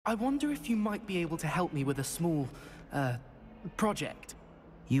I wonder if you might be able to help me with a small, project.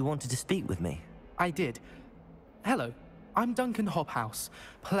 You wanted to speak with me? I did. Hello, I'm Duncan Hobhouse.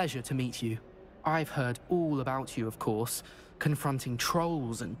 Pleasure to meet you. I've heard all about you, of course, confronting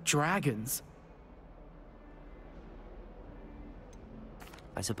trolls and dragons.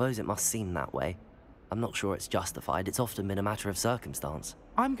 I suppose it must seem that way. I'm not sure it's justified. It's often been a matter of circumstance.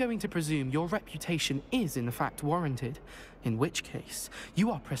 I'm going to presume your reputation is in fact warranted, in which case,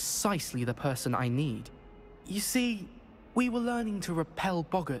 you are precisely the person I need. You see, we were learning to repel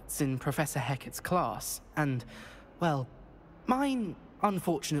boggarts in Professor Hecat's class, and, well, mine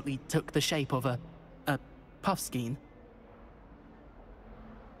unfortunately took the shape of a puffskein.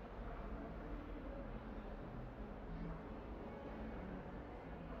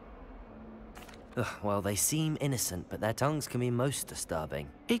 Well, they seem innocent, but their tongues can be most disturbing.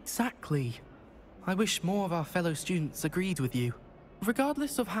 Exactly. I wish more of our fellow students agreed with you.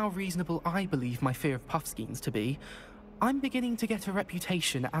 Regardless of how reasonable I believe my fear of puffskeins to be, I'm beginning to get a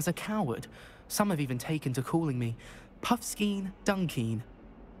reputation as a coward. Some have even taken to calling me Puffskein Dunkeen.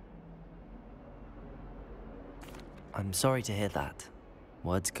 I'm sorry to hear that.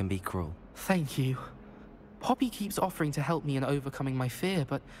 Words can be cruel. Thank you. Poppy keeps offering to help me in overcoming my fear,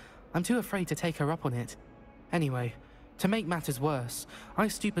 but I'm too afraid to take her up on it. Anyway, to make matters worse, I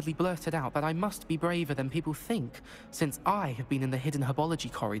stupidly blurted out that I must be braver than people think, since I have been in the hidden herbology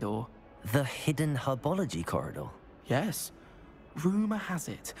corridor. The hidden herbology corridor? Yes. Rumour has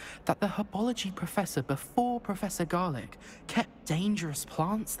it that the herbology professor before Professor Garlic kept dangerous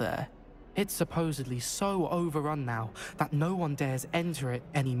plants there. It's supposedly so overrun now that no one dares enter it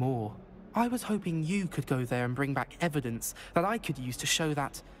anymore. I was hoping you could go there and bring back evidence that I could use to show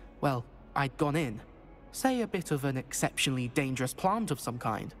that, well, I'd gone in. Say a bit of an exceptionally dangerous plant of some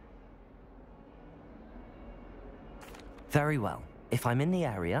kind. Very well. If I'm in the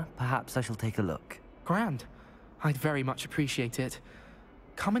area, perhaps I shall take a look. Grand. I'd very much appreciate it.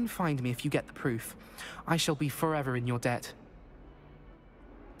 Come and find me if you get the proof. I shall be forever in your debt.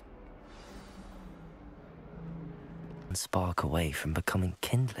 And spark away from becoming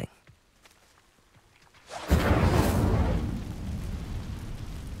kindling.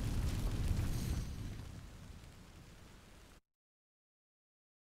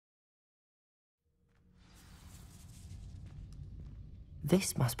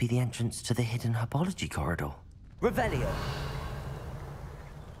 This must be the entrance to the hidden herbology corridor. Revelio!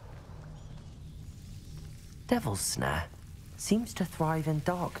 Devil's Snare seems to thrive in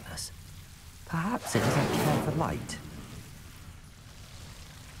darkness. Perhaps it doesn't care for light.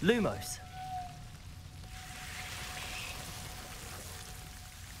 Lumos!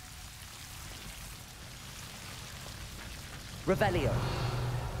 Revelio!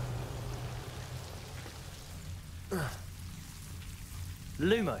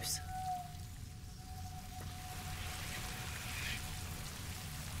 Lumos!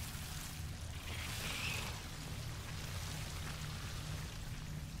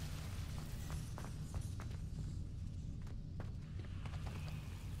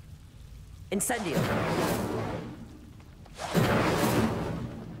 Incendio!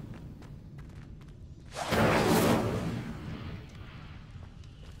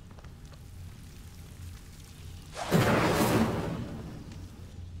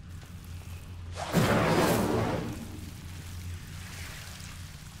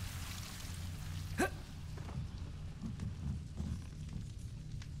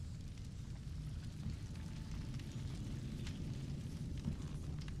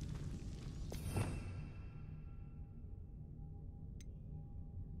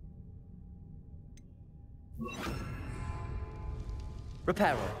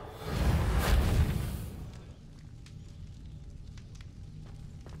 Reparo.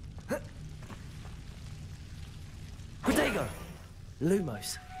 Protego.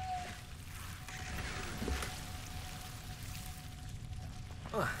 Lumos.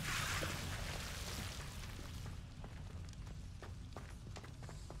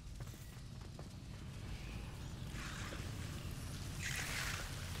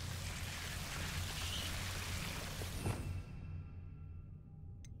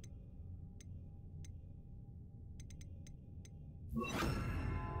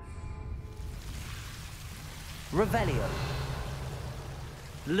 Revelio.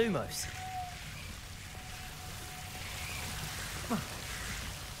 Lumos.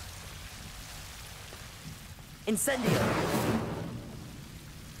 Incendio.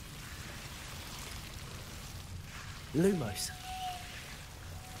 Lumos.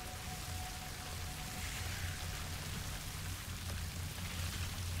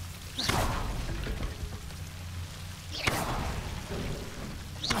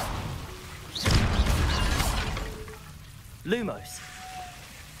 Lumos.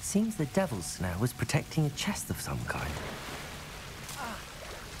 Seems the devil's snare was protecting a chest of some kind.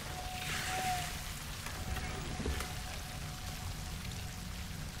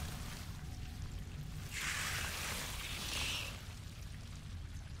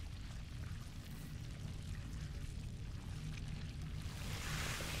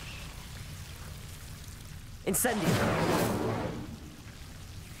 Incendio!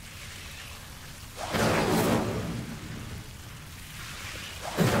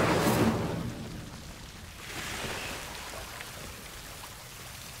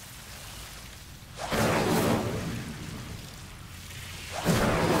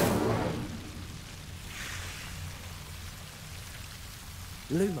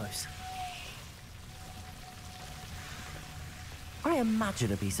 Lumos. I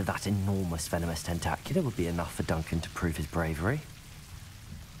imagine a piece of that enormous venomous tentacular would be enough for Duncan to prove his bravery.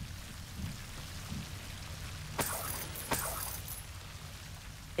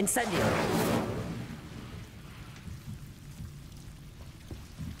 Incendio!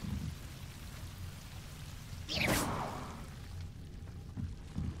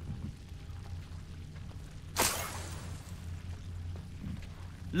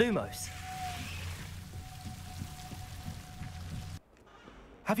 Lumos.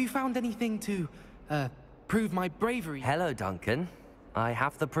 Have you found anything to, prove my bravery? Hello, Duncan. I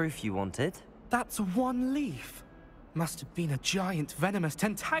have the proof you wanted. That's one leaf. Must have been a giant venomous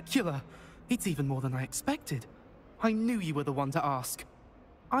tentacula. It's even more than I expected. I knew you were the one to ask.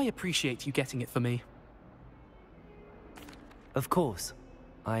 I appreciate you getting it for me. Of course.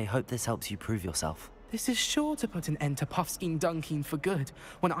 I hope this helps you prove yourself. This is sure to put an end to Puffskein Dunkeen for good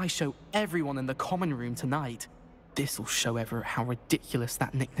when I show everyone in the common room tonight. This'll show Everett how ridiculous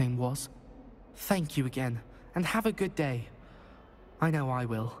that nickname was. Thank you again, and have a good day. I know I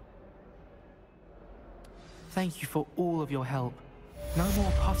will. Thank you for all of your help. No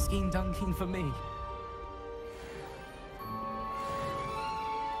more Puffskein Dunkeen for me.